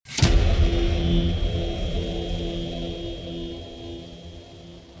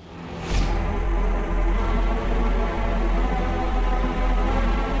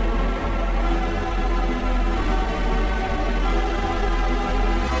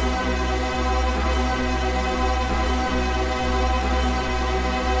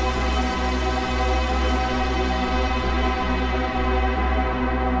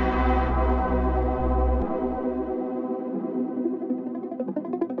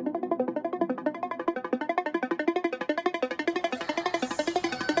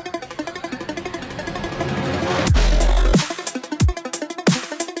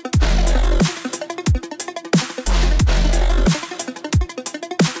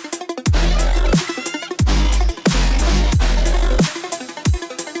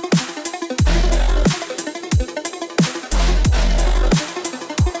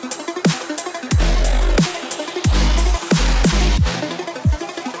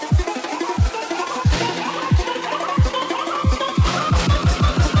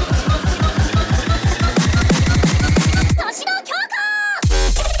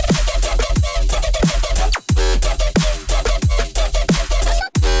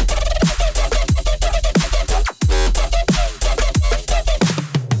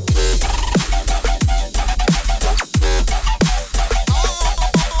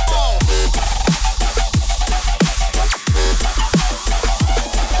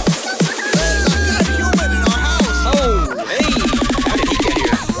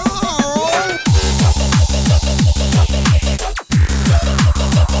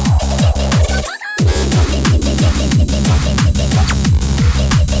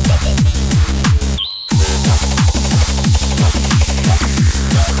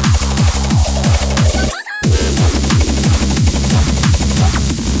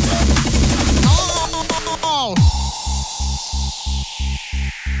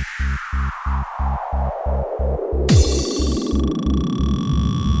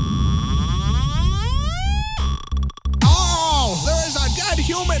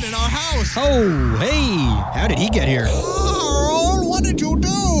Oh, hey, how did he get here? Carl, what did you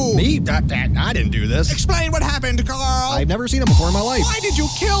do? Me? I didn't do this. Explain what happened, Carl. I've never seen him before in my life. Why did you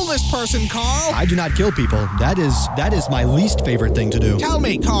kill this person, Carl? I do not kill people. That is my least favorite thing to do. Tell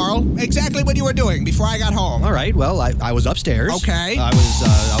me, Carl, exactly what you were doing before I got home. All right, well, I was upstairs. Okay. I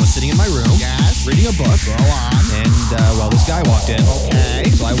was sitting in my room. Yes. Reading a book. Go on. And, well, this guy walked in. Okay.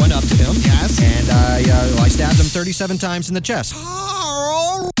 So I went up to him. Yes. And I stabbed him 37 times in the chest.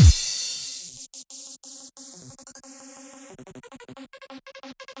 Carl!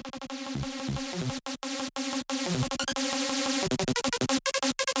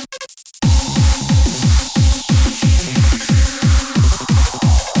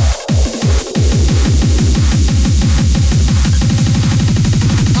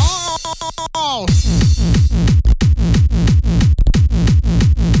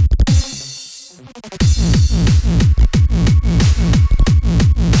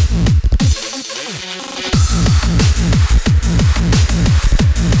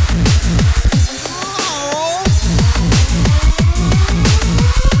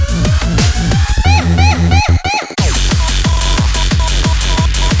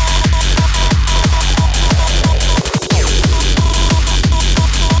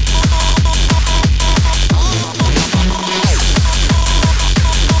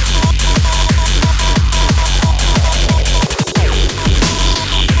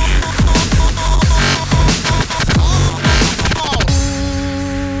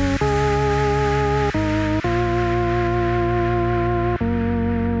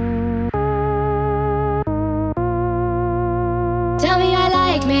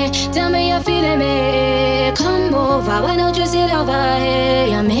 Why don't you sit over here?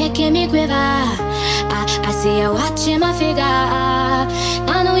 You're making me quiver. I see you watching my figure.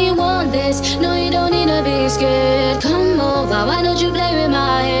 I know you want this. No, you don't need to be scared. Come over. Why don't you play with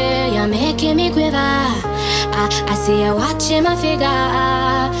my hair? You're making me quiver. I see you watching my figure.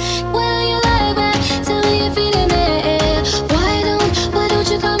 Why don't you like me? Tell me you're feeling me. Why don't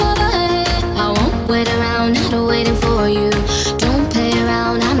you come over here? I won't wait around. Not waiting for you. Don't play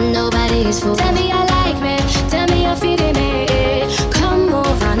around. I'm nobody's fool. Tell me I like me. Tell me you're feeling me. Come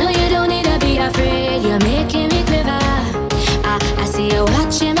over, no you don't need to be afraid. You're making me quiver. I see you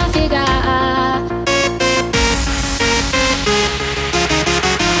watching my figure.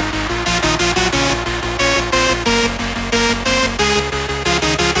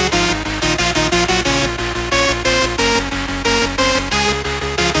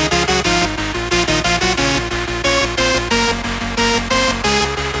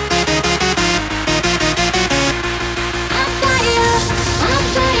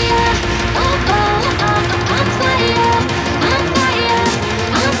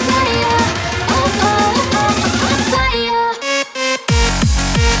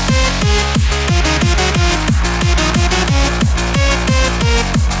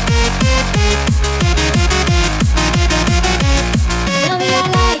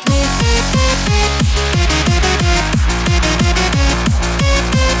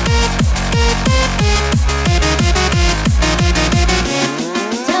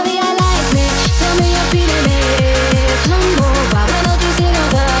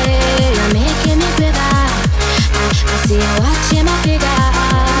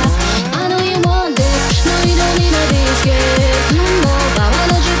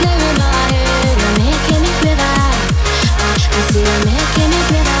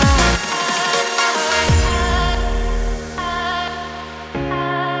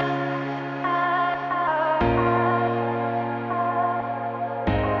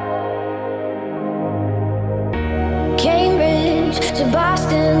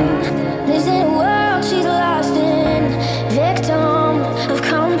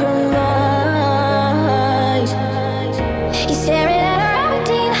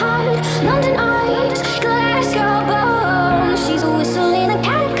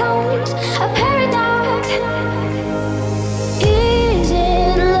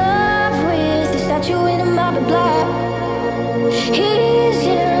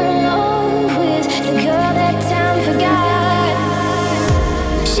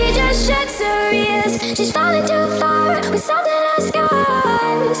 She just shuts her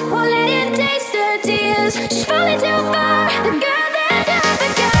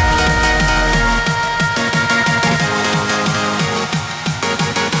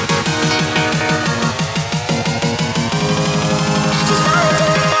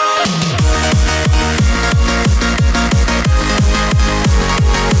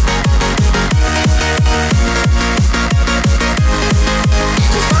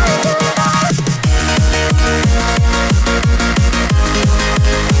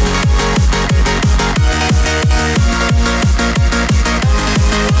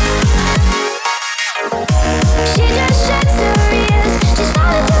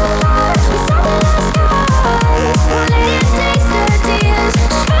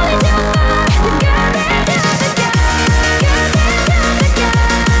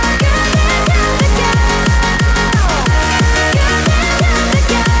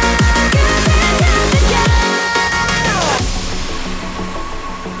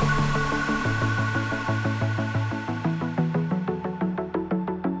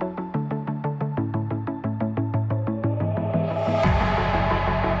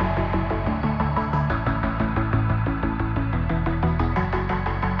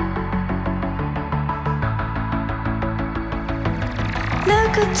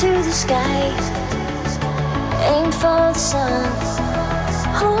up to the sky, aim for the sun,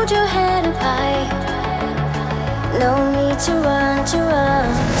 hold your head up high. No need to run,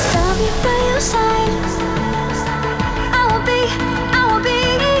 I'll be by your side. I will be, I'll be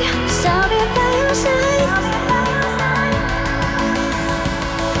by your side.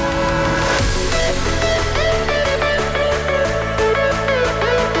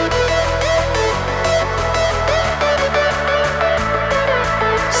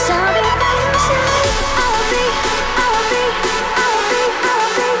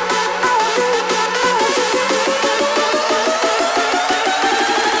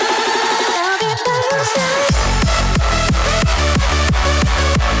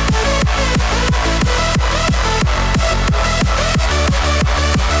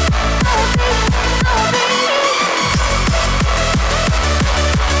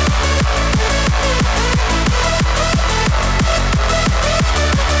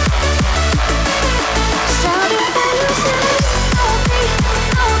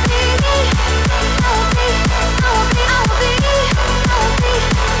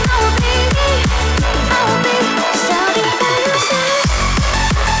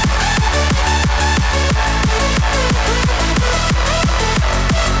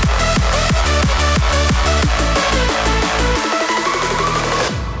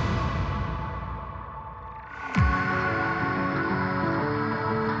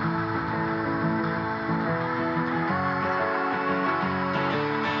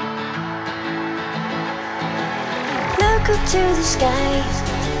 To the sky,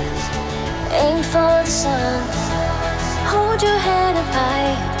 aim for the sun, hold your head up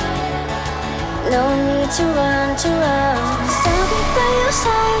high. No need to run, I'll be by your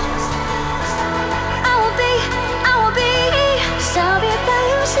side. I will be, I'll be by your side. 'Cause I'll be by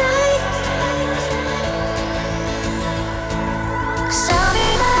your side.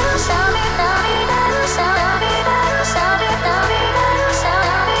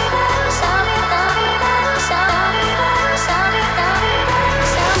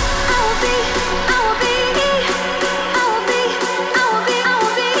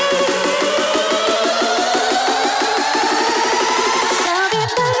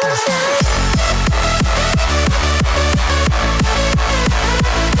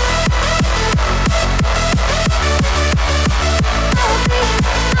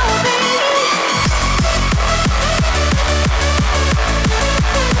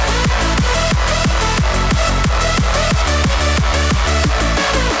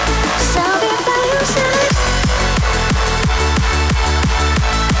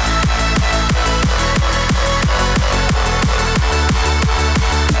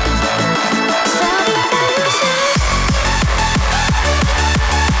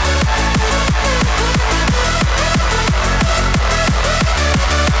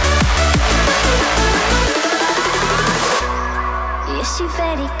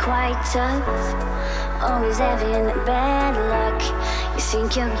 Tough, always having bad luck. You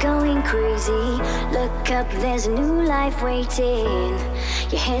think you're going crazy. Look up, there's a new life waiting.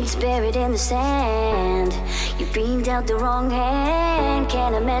 Your head's buried in the sand. You've been dealt the wrong hand.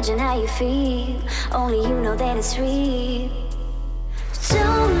 Can't imagine how you feel. Only you know that it's real.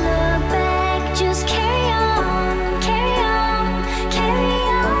 Don't look back, just carry on, carry on, carry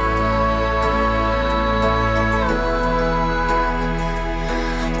on.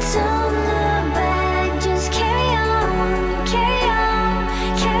 Don't look back, just carry on, carry on,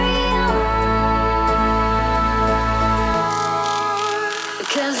 carry on.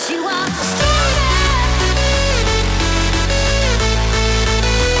 Because you are stronger.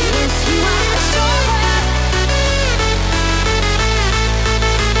 Yes, you are stronger.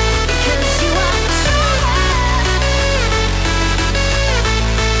 Because you are stronger.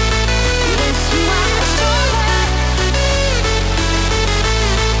 Yes, you are stronger.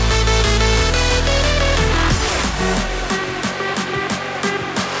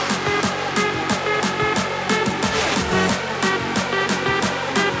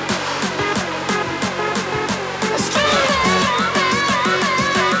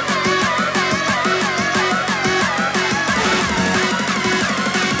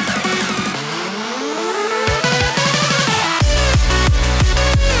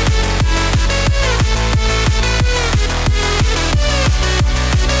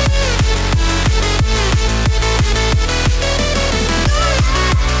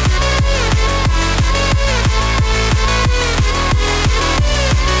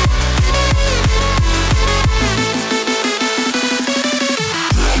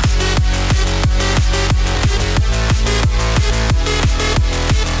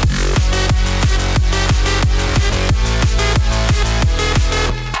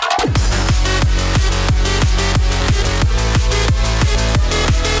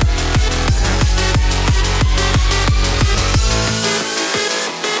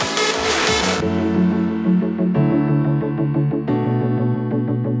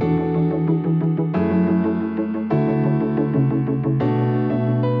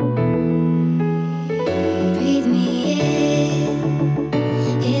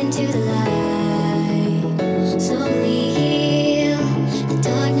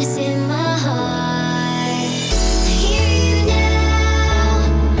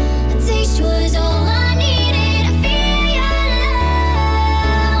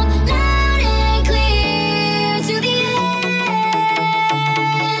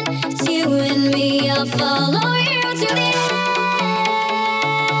 I'll follow you to the end.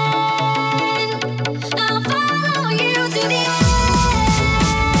 I'll follow you to the end.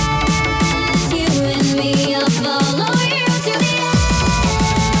 You and me, I'll follow you to the end.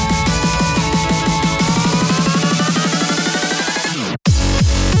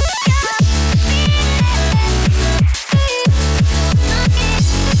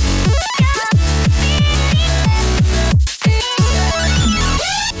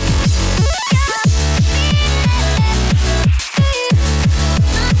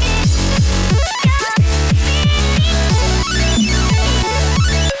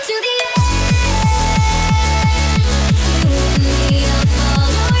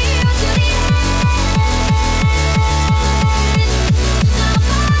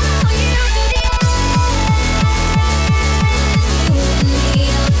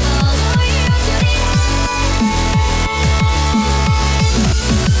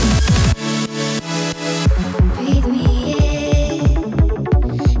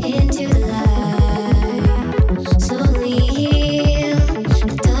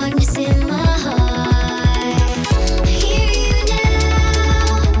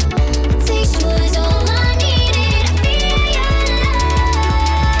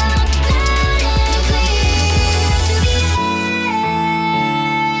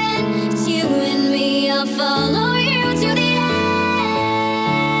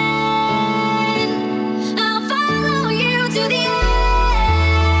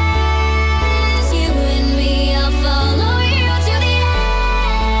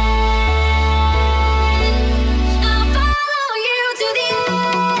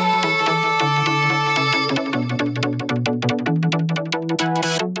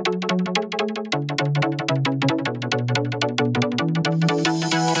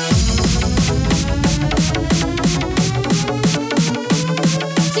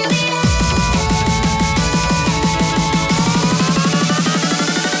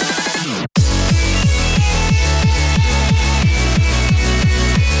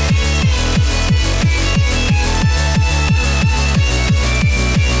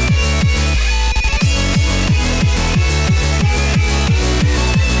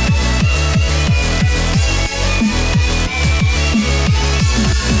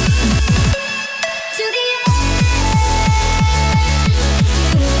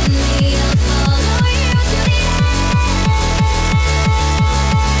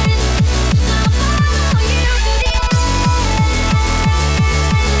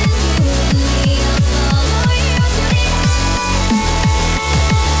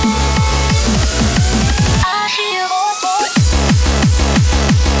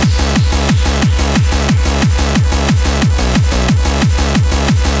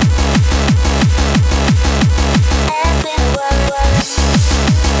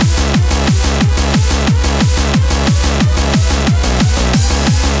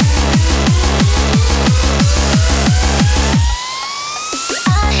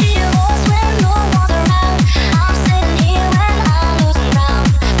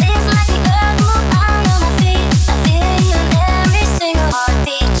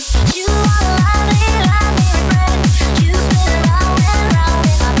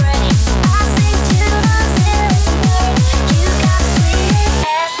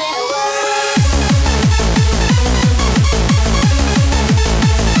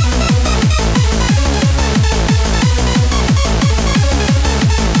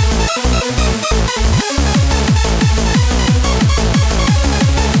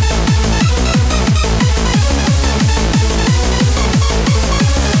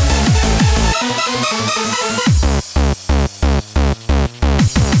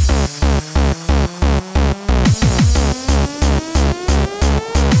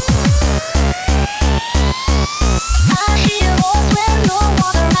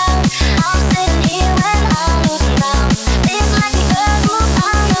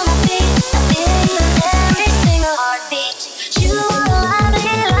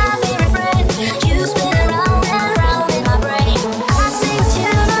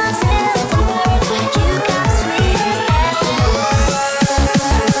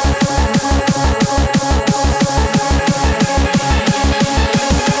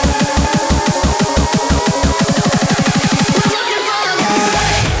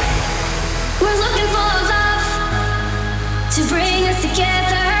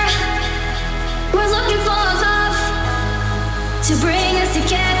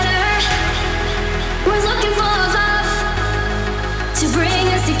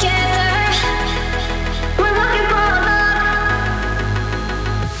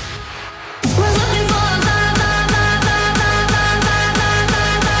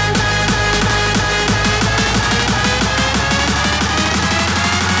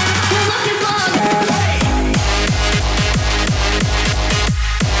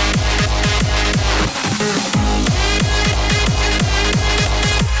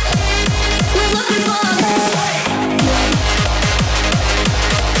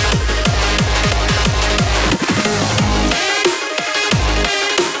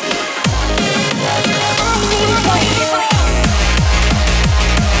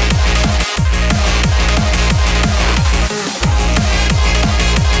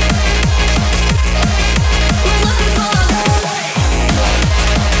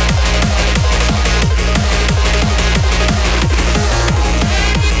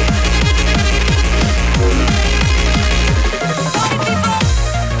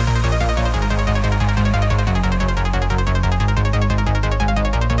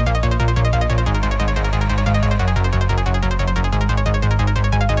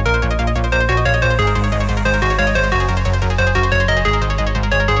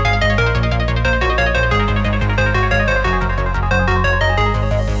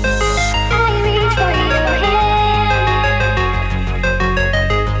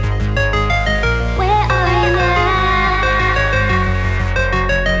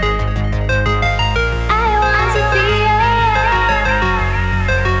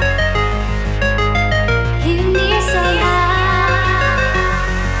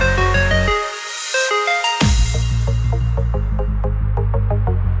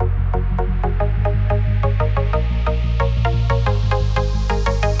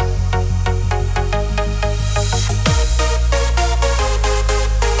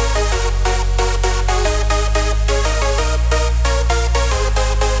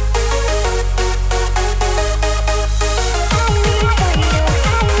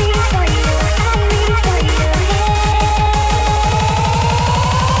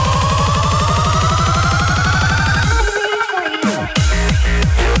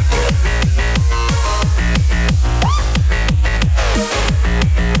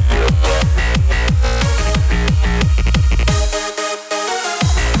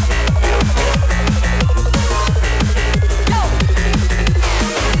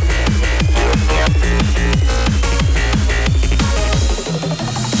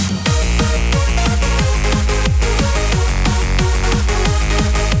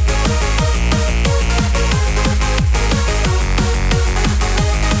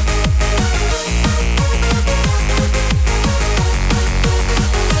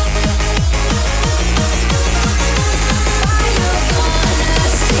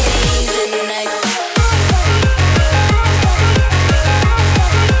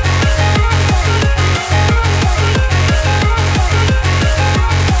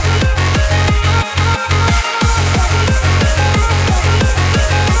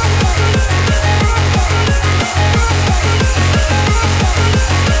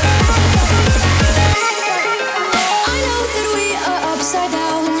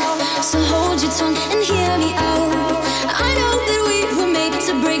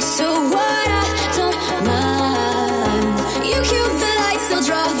 break, so what? I don't mind. You cue the lights, I'll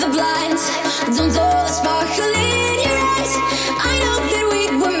draw the blinds. Don't dull the sparkle in your eyes. I know that we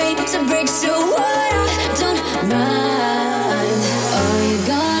were made to break, so what? I don't mind. Are you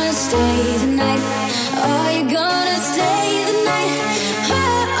gonna stay the night? Are you gonna stay the night?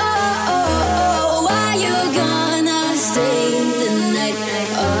 Oh, oh, oh, oh. Are you gonna stay the night?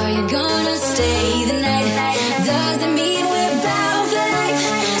 Are you gonna stay the night? Doesn't mean we're bound for life.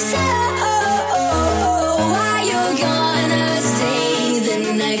 So, are you gonna stay the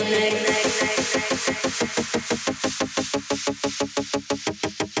night?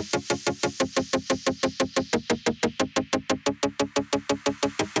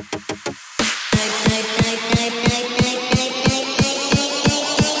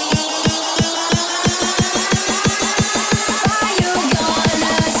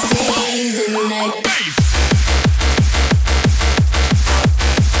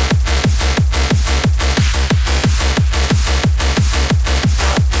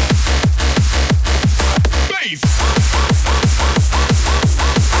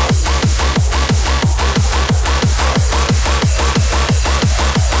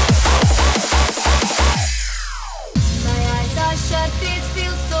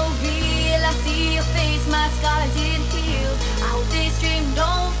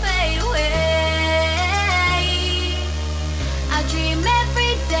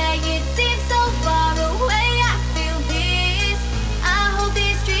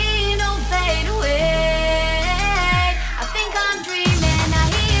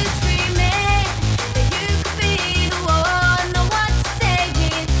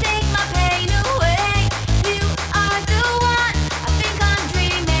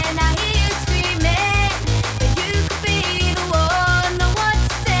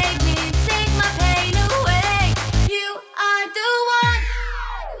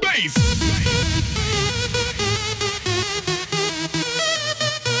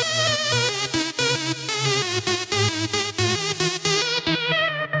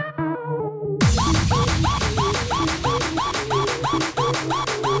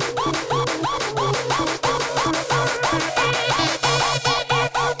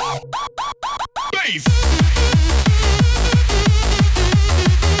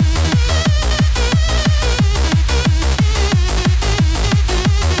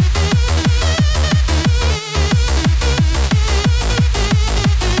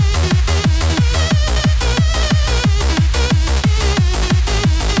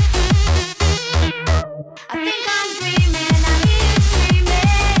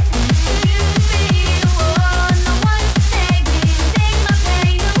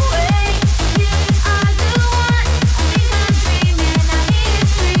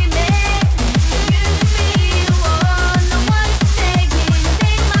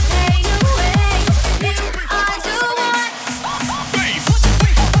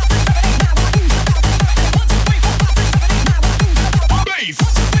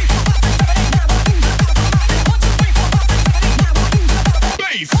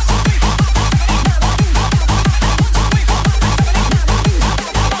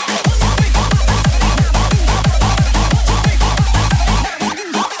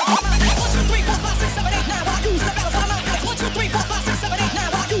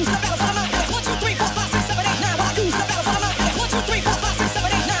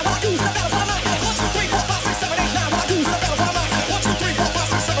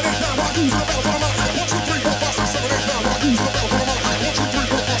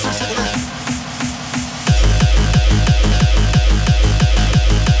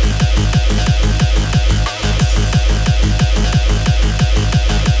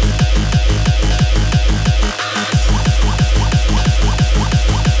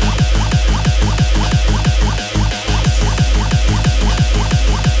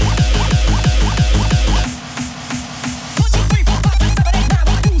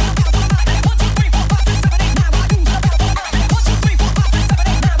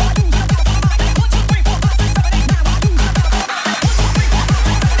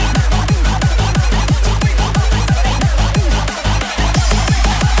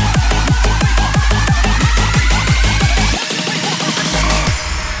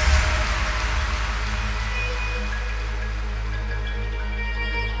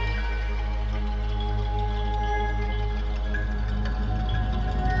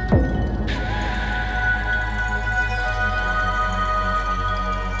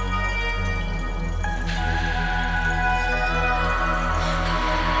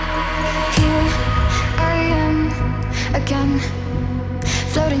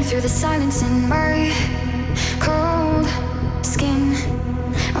 Floating through the silence in my cold skin.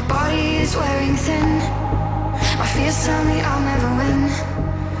 just tell me I'll never win.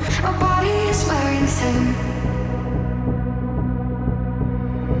 My body is wearing thin.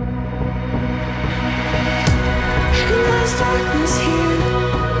 And there's darkness here,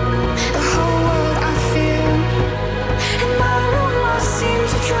 the whole world I feel. In my room I seem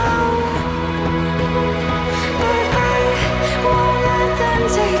to drown, but I won't let them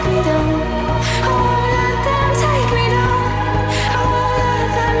take me down. I won't let them take me down. I won't let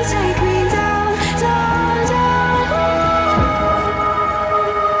them take me down, down, down.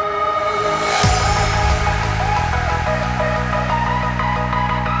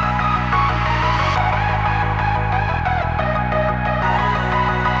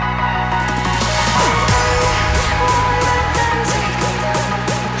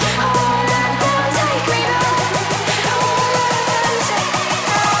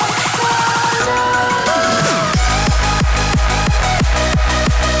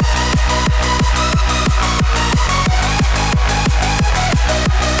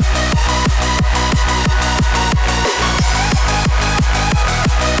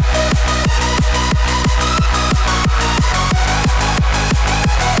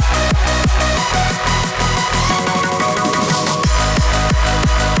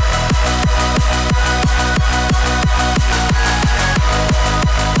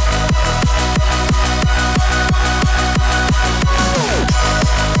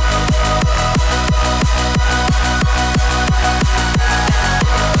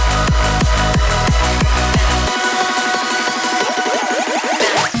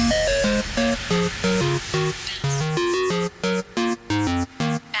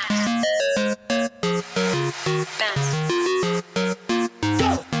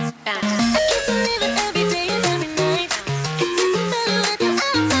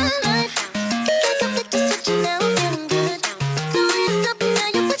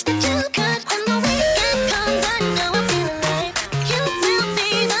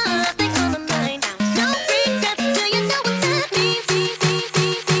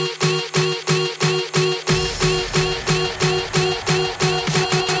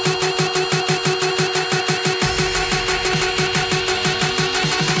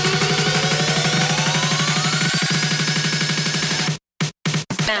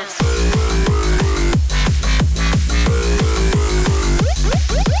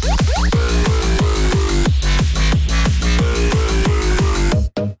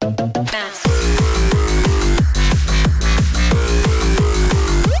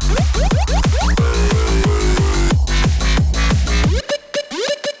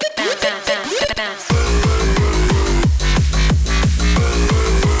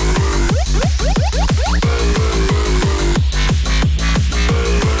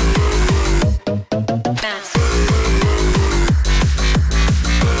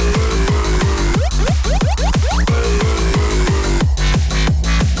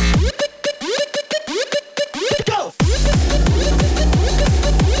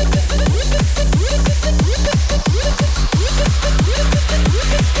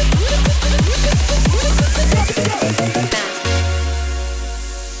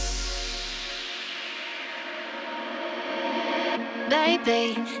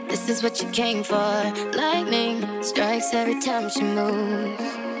 Baby, this is what you came for. Lightning strikes every time she moves,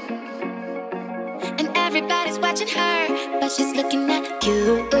 and everybody's watching her, but she's looking at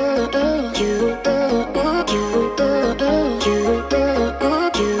you, you, you,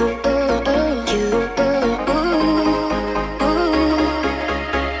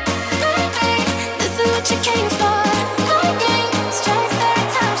 this is what you came for. Lightning strikes every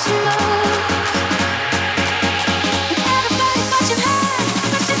time she moves, and everybody's watching her,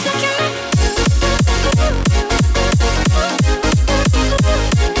 but she's looking at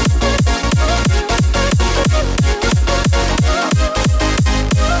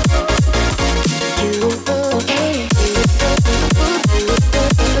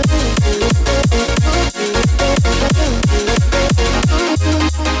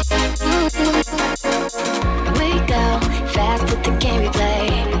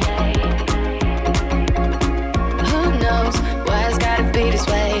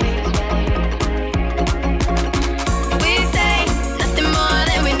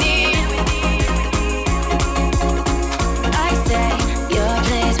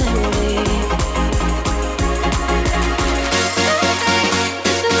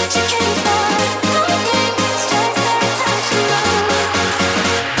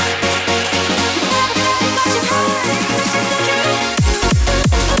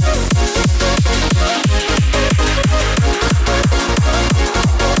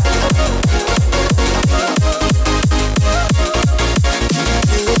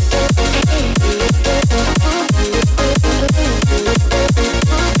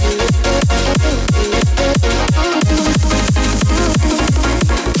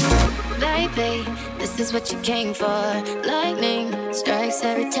strikes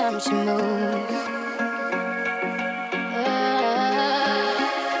every time she moves.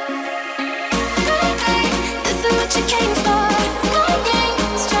 This is what you came for.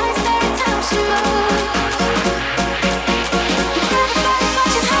 Lightning strikes every time she moves. Everybody's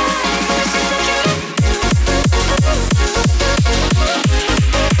watching her. She's looking.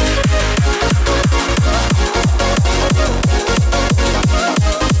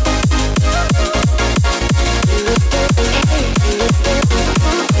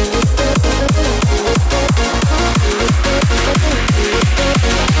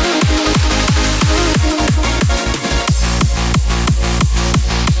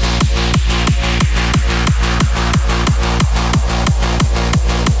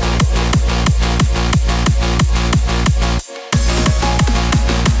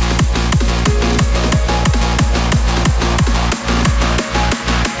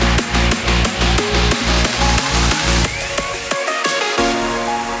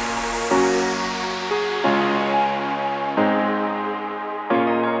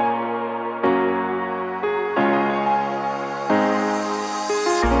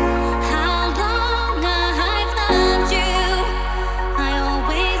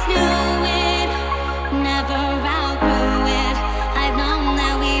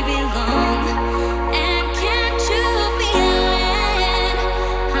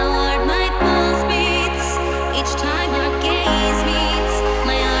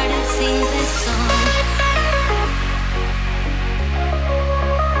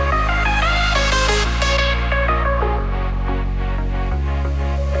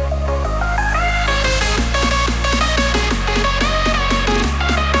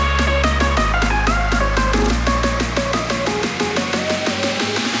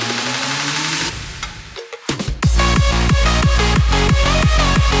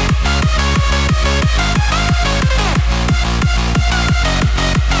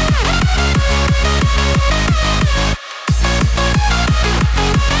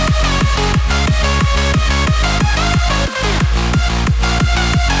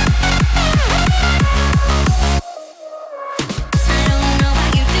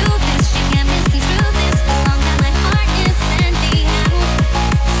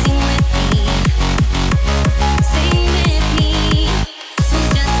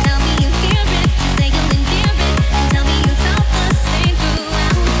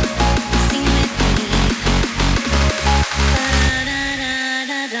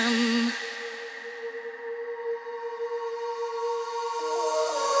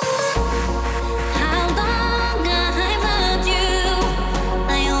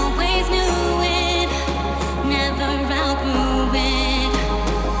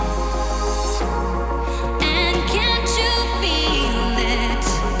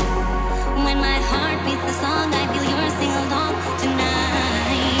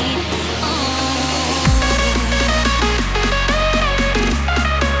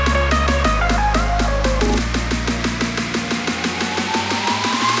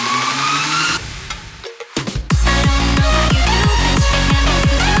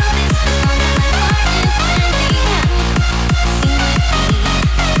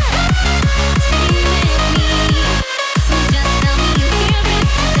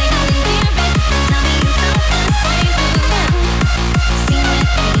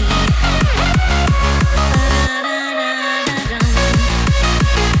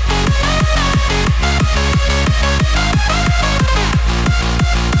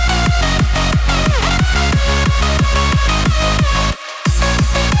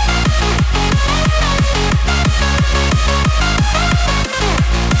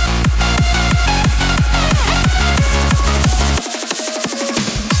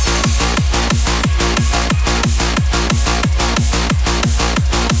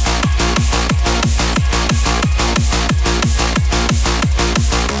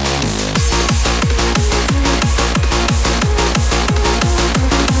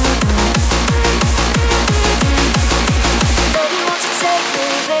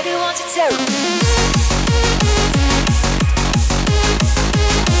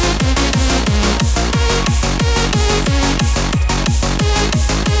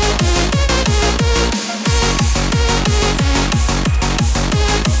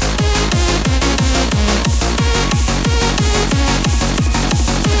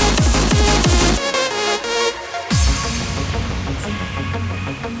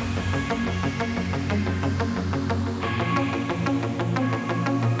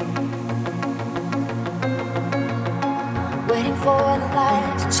 for the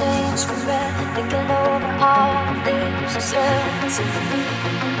light to change from red, thinking over all the things you said to me.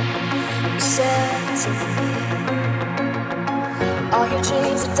 You said to me. All your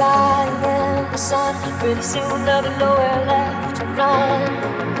dreams are dying in the sun. Pretty soon there'll be nowhere left to run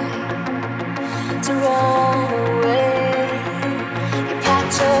away, to run away. You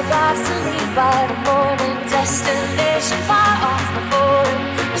packed your bags to leave by the morning. Destination far off before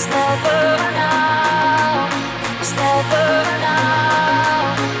it was never enough. It's never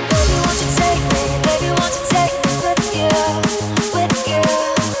enough. Baby, won't you take me? Baby, won't you take me with you? With you.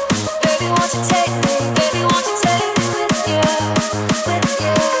 Baby, won't you take me? Baby, won't you take me with you? With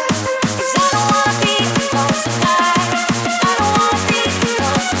you. 'Cause I don't wanna be alone tonight. I don't wanna be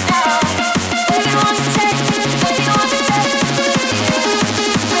alone tonight. Baby, won't you take me? Baby, won't you take me with you?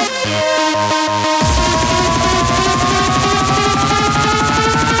 With you.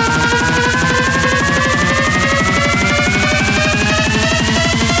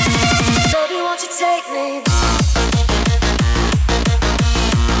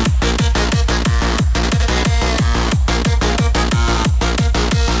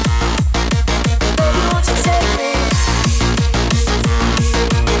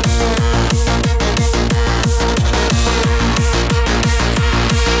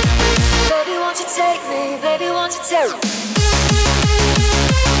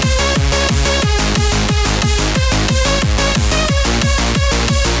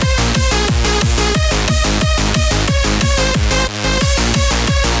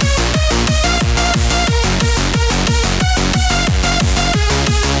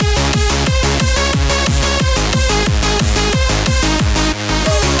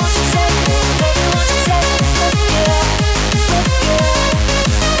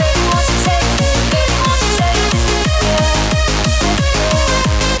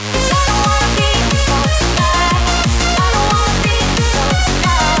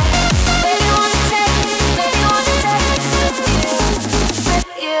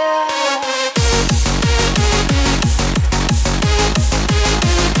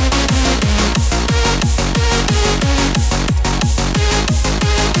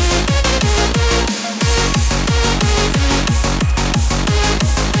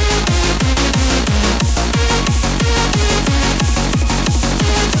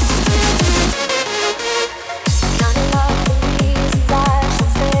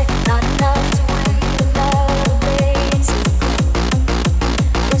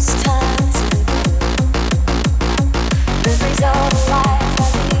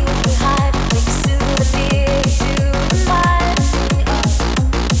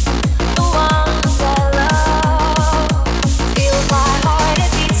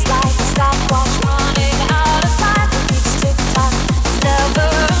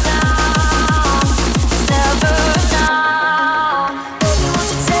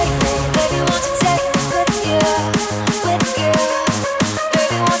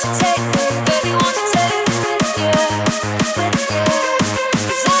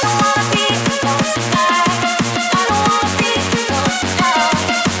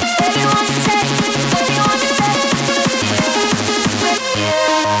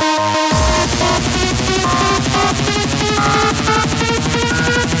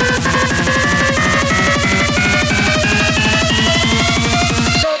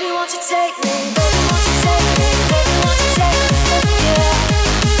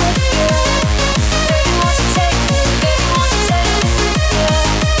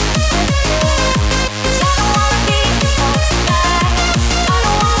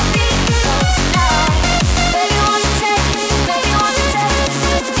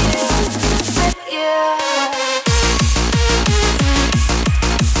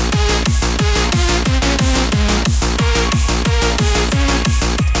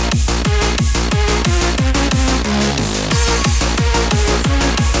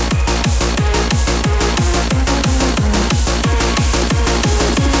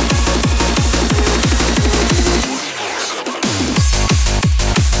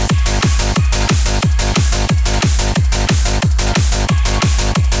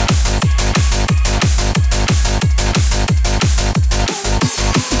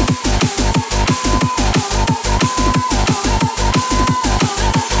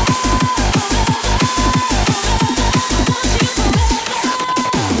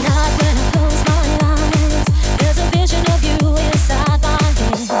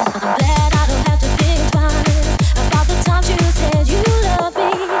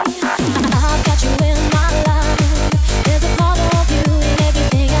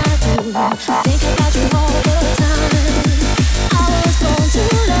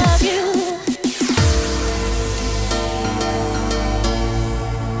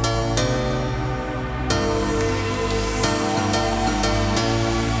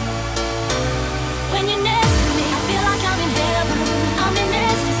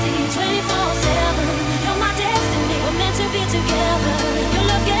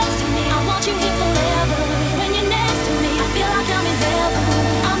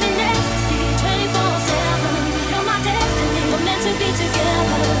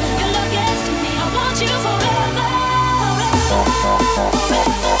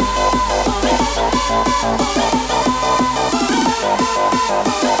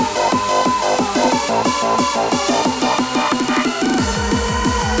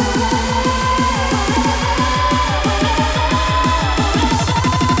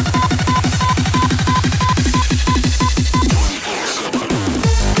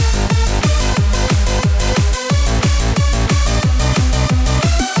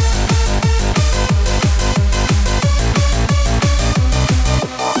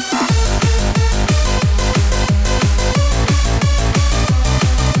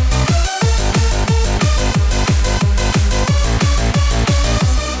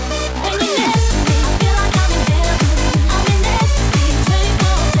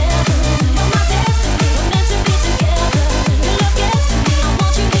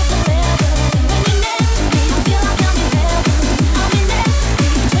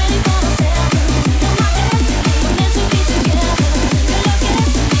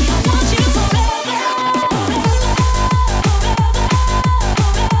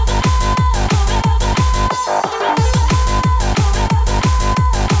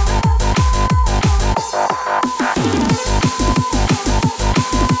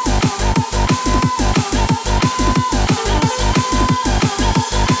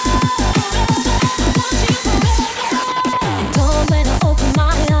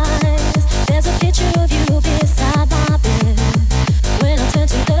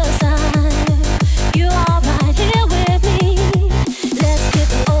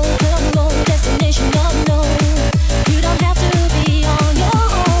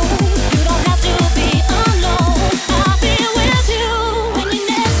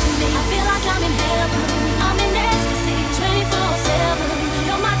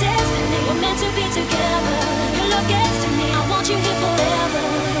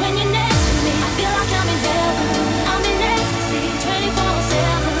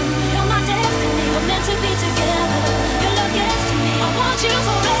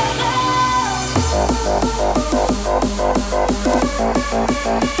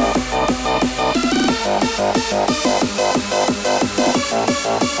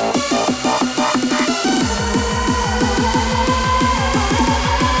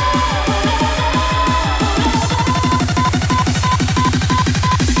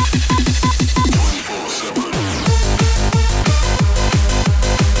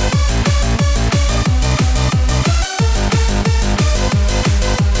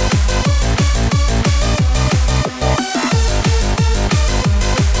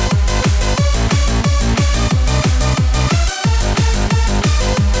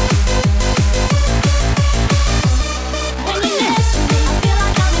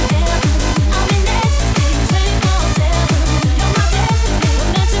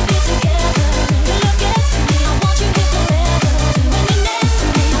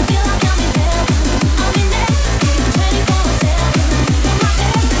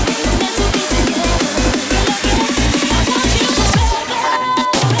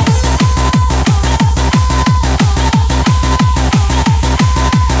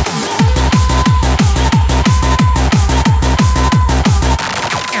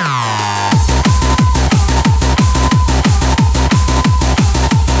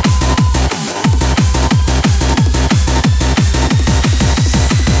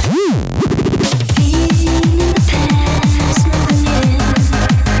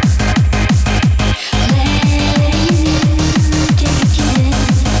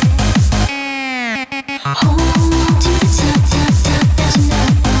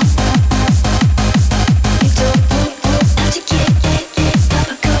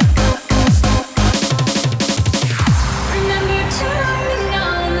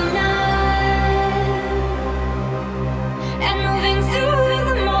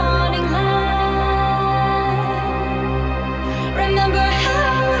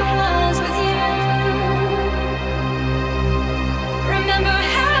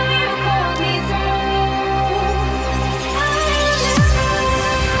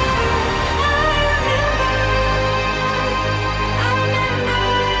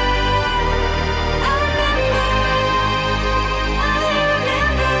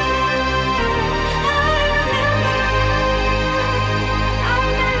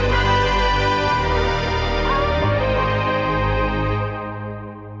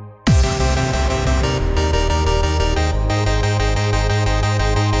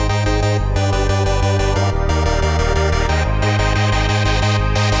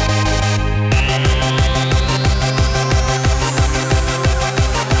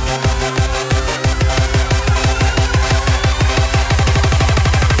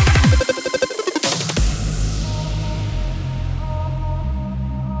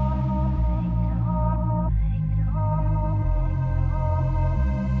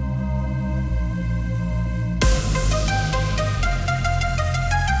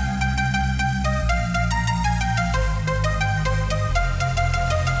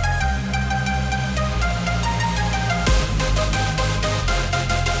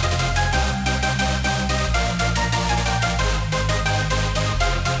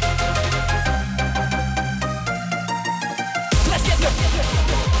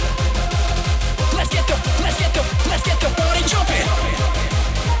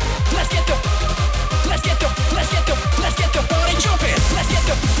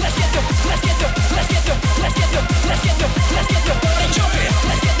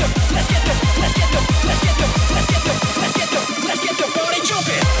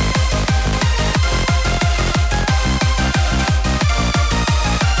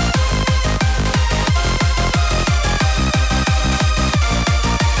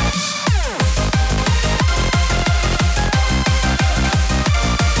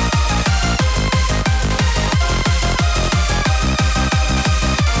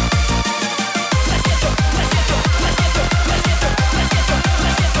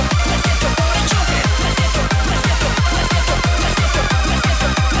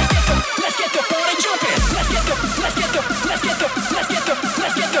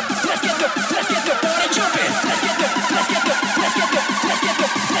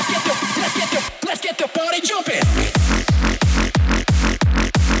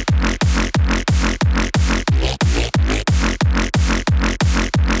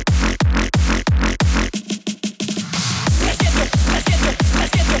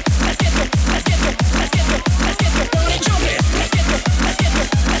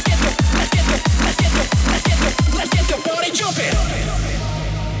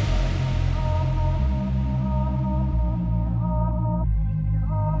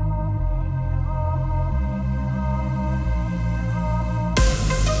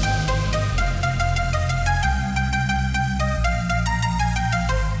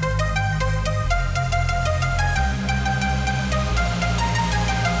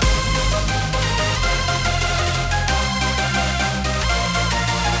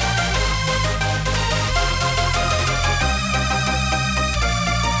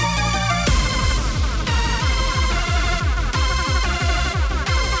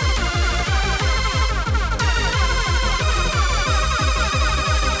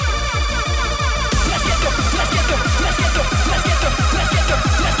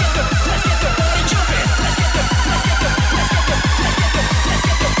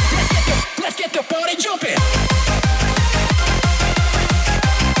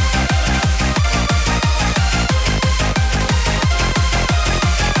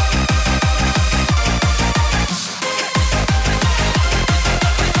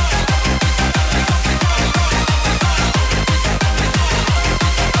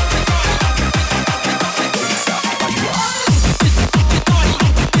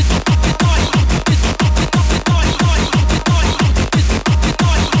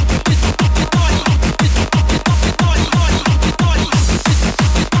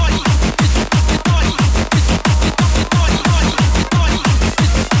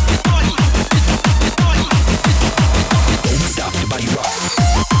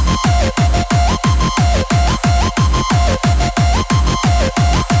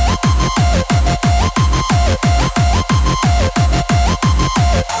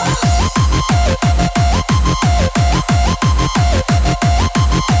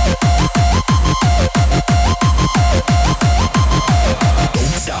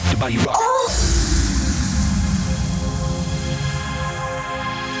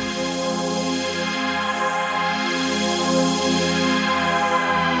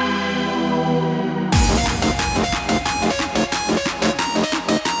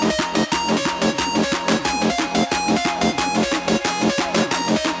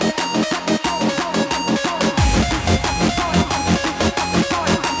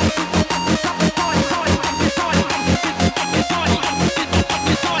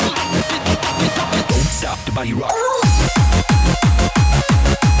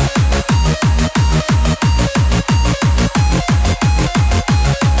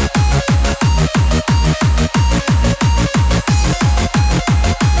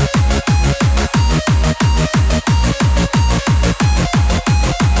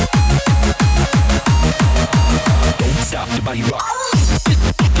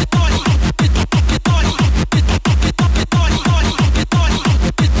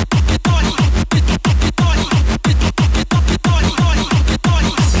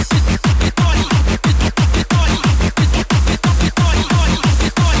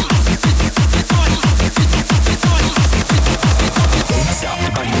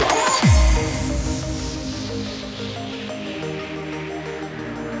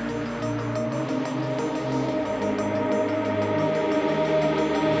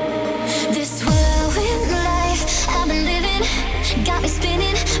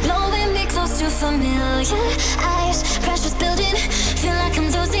 familiar eyes, pressure's building, feel like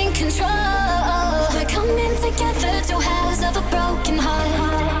I'm losing control. We're coming together, two halves of a broken heart.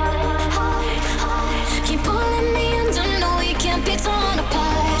 Keep pulling me under, no, we can't be torn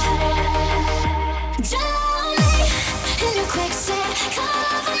apart. Drown me in your quicksand,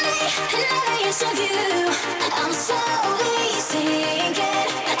 cover me in layers of you. I'm slowly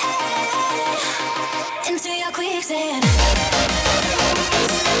sinking into your quicksand.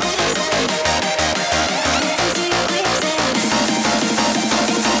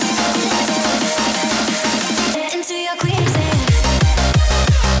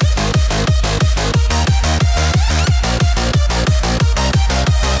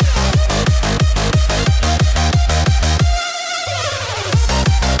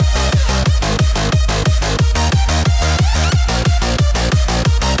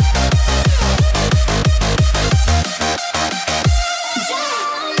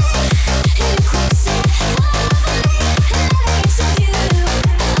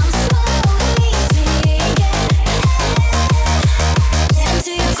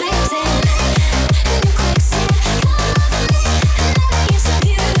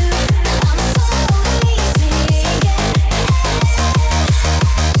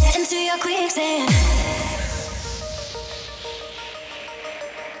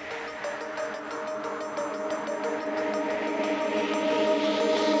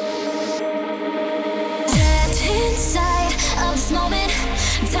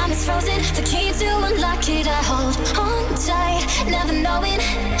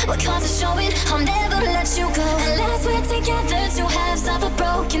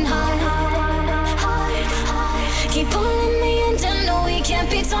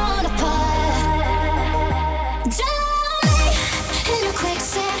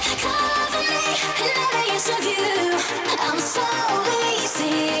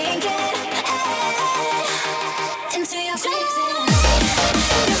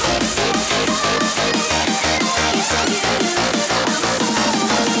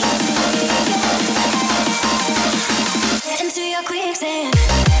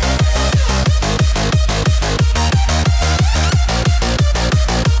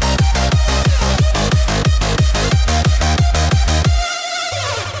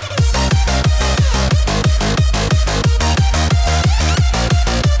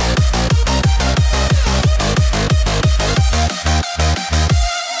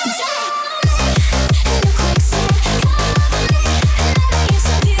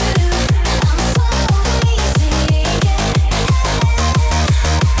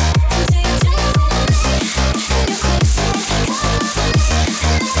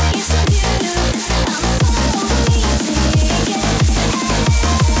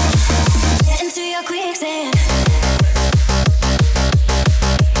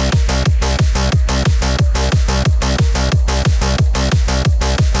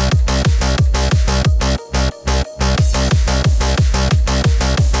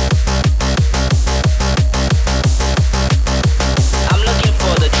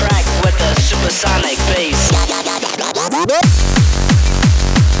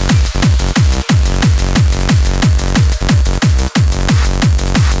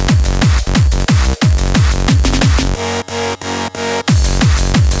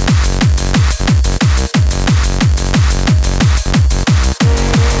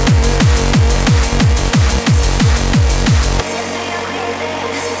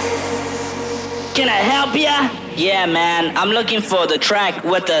 Yeah, man, I'm looking for the track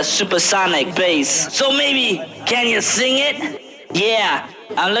with the supersonic bass. So maybe, can you sing it? Yeah,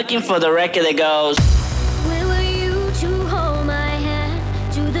 I'm looking for the record that goes...